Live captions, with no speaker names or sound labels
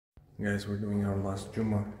Guys, we're doing our last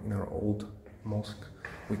Jummah in our old mosque.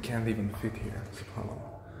 We can't even fit here, subhanAllah.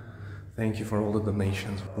 Thank you for all the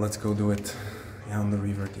donations. Let's go do it. Yeah, on the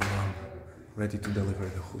river Imam, ready to deliver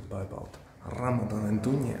the khutbah about Ramadan and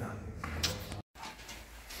Dunya.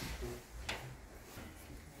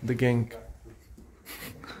 The gang.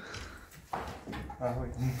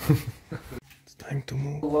 It's time to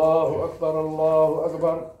move. Allahu Akbar, Allahu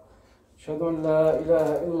Akbar. Ashhadu an la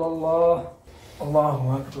ilaha illallah. Allahu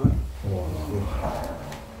Akbar.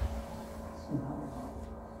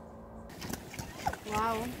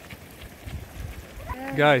 Wow.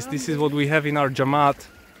 Guys, this is what we have in our Jamaat.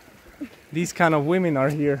 These kind of women are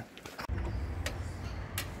here.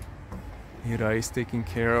 Hira is taking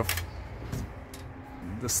care of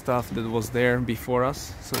the stuff that was there before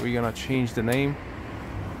us, so we're gonna change the name.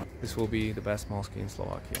 This will be the best mosque in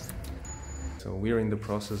Slovakia. So we're in the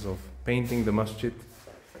process of painting the masjid.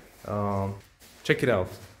 Check it out.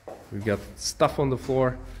 We've got stuff on the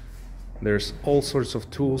floor. There's all sorts of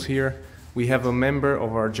tools here. We have a member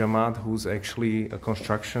of our Jamaat who's actually a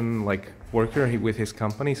construction worker with his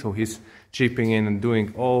company, so he's chipping in and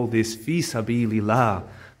doing all this fi sabilillah.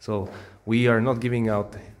 So we are not giving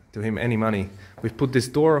out to him any money. We've put this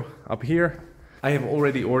door up here. I have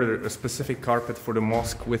already ordered a specific carpet for the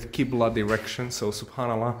mosque with Qibla direction, so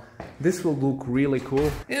subhanAllah, this will look really cool.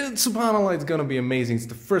 And subhanAllah, it's gonna be amazing. It's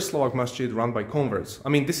the first Slovak masjid run by converts. I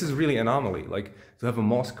mean, this is really an anomaly, to have a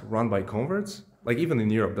mosque run by converts. Even in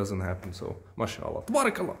Europe doesn't happen, so mashallah.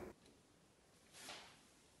 Tabarakallah.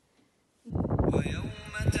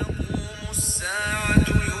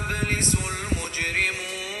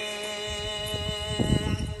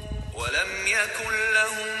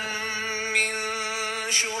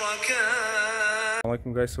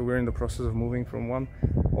 Alaikum guys, so we're in the process of moving from one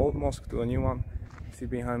old mosque to a new one. See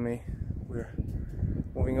behind me, we're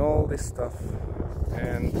moving all this stuff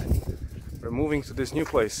and we're moving to this new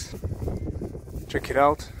place. Check it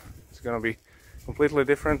out, it's gonna be completely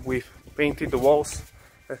different. We've painted the walls.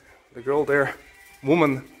 The girl there,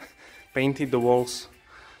 woman, painted the walls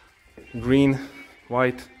green,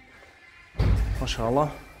 white.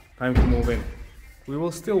 MashaAllah, time to move in. We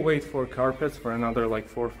will still wait for carpets for another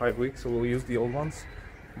 4 or 5 weeks, so we'll use the old ones.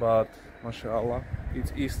 But MashaAllah,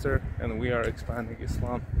 it's Easter and we are expanding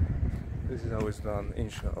Islam. This is how it's done,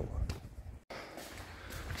 inshallah.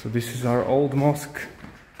 So this is our old mosque.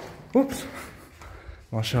 Oops!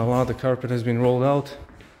 MashaAllah, the carpet has been rolled out.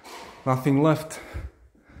 Nothing left.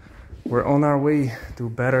 We're on our way to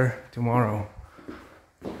better tomorrow.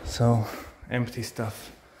 So, empty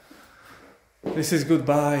stuff. This is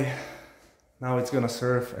goodbye. Now it's gonna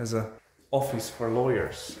serve as an office for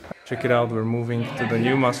lawyers. Check it out, we're moving to the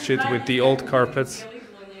new masjid with the old carpets.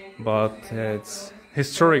 But it's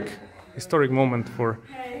historic moment for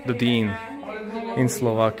the Deen in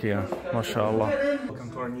Slovakia. MashaAllah.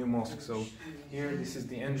 Welcome to our new mosque. So here, this is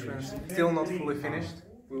the entrance. Still not fully finished.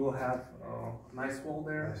 We will have a nice wall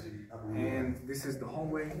there, and this is the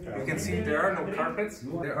hallway. You can see there are no carpets.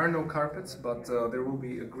 There are no carpets, but there will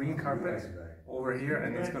be a green carpet over here,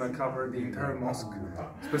 and it's gonna cover the entire mosque,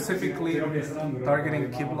 specifically targeting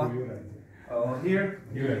Qibla. Here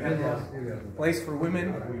you have a place for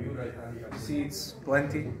women. Seats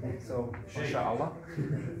plenty, so mashallah.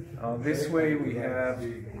 This way we have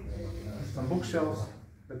some bookshelves.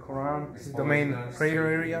 The Quran. This is the main prayer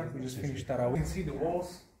area. We just finished Taraweeh. You can see the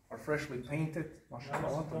walls are freshly painted.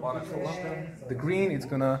 MashaAllah, tabarakallah. The green is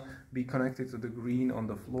gonna be connected to the green on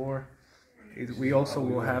the floor. We also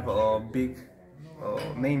will have a big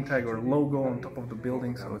name tag or logo on top of the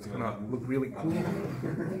building, so it's gonna look really cool.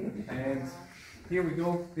 And here we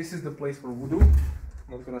go. This is the place for wudu. I'm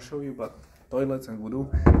not gonna show you, but toilets and wudu.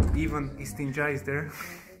 Even istinja is there.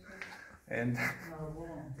 And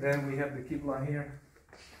then we have the Qibla here.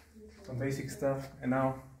 Some basic stuff, and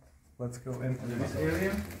now let's go into this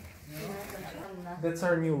area. That's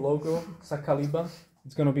our new logo, Sakaliba.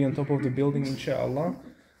 It's gonna be on top of the building, inshallah.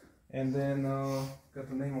 And then got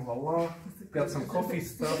the name of Allah, got some coffee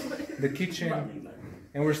stuff, the kitchen,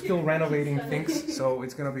 and we're still renovating things, so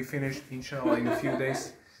it's gonna be finished, inshallah, in a few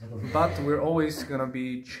days. But we're always gonna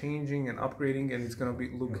be changing and upgrading, and it's gonna be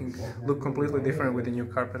look completely different with the new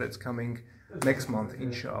carpet that's coming next month,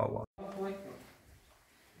 inshallah.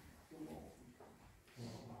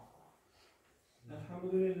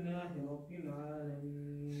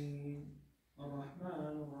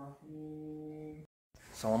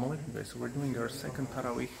 Assalamu alaikum guys, so we're doing our second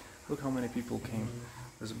Taraweeh. Look how many people came.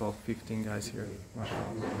 There's about 15 guys here,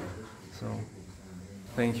 mashallah. So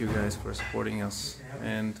thank you guys for supporting us,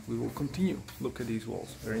 and we will continue. Look at these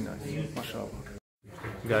walls, very nice, mashallah.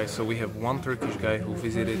 Guys, so we have one Turkish guy who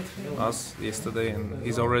visited us yesterday and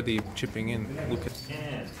he's already chipping in.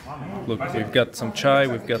 Look, we've got some chai,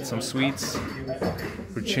 we've got some sweets.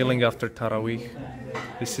 We're chilling after Taraweeh.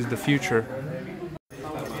 This is the future.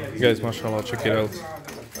 Guys, mashallah, check it out.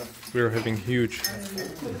 We're having huge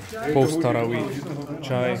post-Taraweeh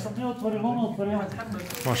chai.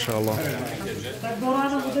 Mashallah.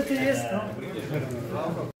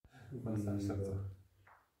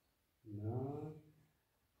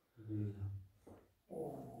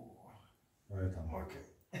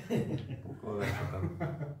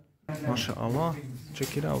 MashaAllah,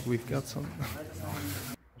 check it out, we've got some.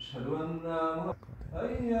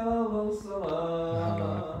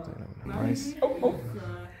 Nice.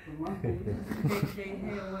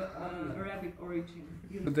 Arabic origin.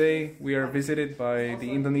 Today we are visited by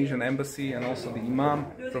the Indonesian embassy and also the Imam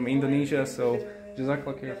from Indonesia, so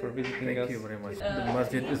Jazakallah khair for visiting us. Thank you very much. The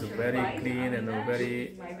masjid is very clean and a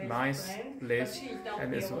very nice place,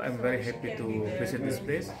 and I'm very happy to visit this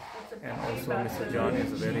place. And also Mr. John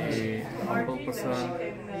is a very humble person,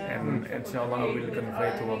 and inshallah I will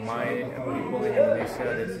convey to my people in Indonesia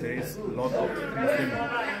that there is a lot of Muslim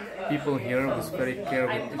people here who very care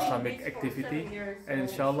with Islamic activity, and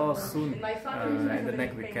inshallah soon in the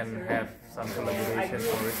next we can have some collaboration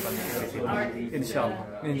or Islamic activity. Inshallah.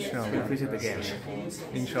 We'll visit again.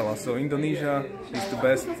 Inshallah. So Indonesia is the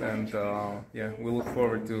best, and yeah, we look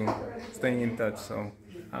forward to staying in touch. So,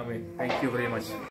 Amen. Thank you very much.